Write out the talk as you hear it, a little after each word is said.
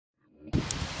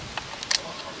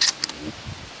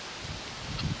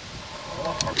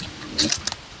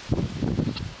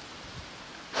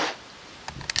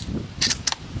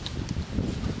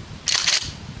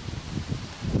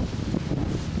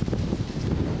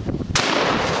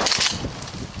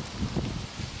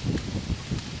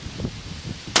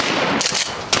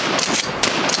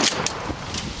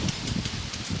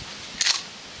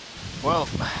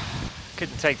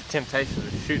take the temptation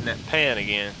of shooting that pan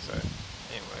again. So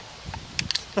anyway.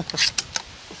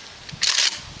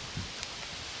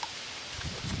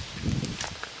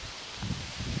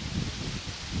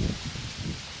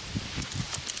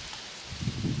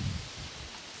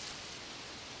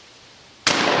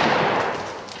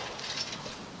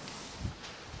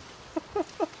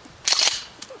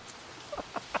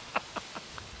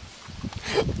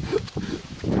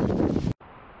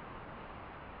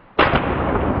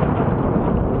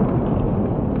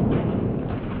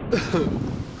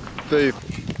 Babe.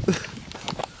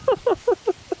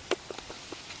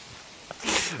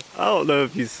 I don't know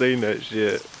if you've seen that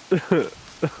shit.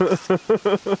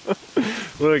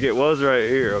 Look, it was right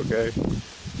here, okay?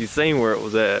 You seen where it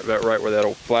was at, about right where that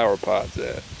old flower pot's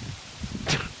at.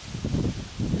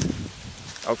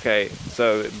 Okay,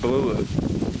 so it blew it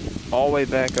all the way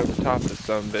back over top of the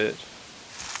sumbitch.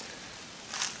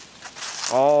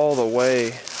 All the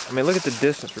way. I mean, look at the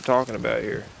distance we're talking about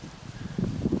here.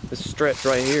 This stretch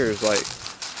right here is like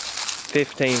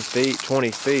 15 feet,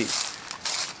 20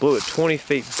 feet. Blew it 20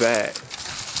 feet back.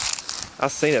 I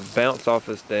seen it bounce off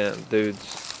this damn dude's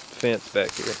fence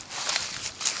back here.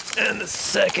 And the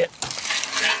second,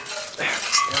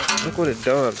 look what it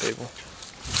done, people.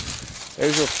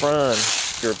 There's your frying,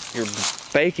 your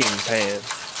baking pan,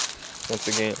 once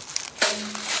again.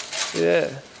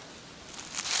 Yeah.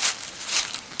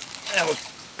 That was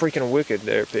freaking wicked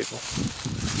there, people.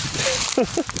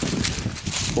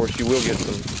 Of course, you will get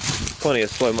plenty of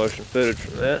slow motion footage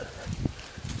from that.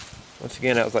 Once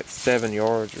again, that was like 7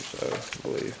 yards or so, I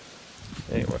believe.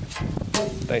 Anyway,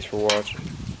 thanks for watching.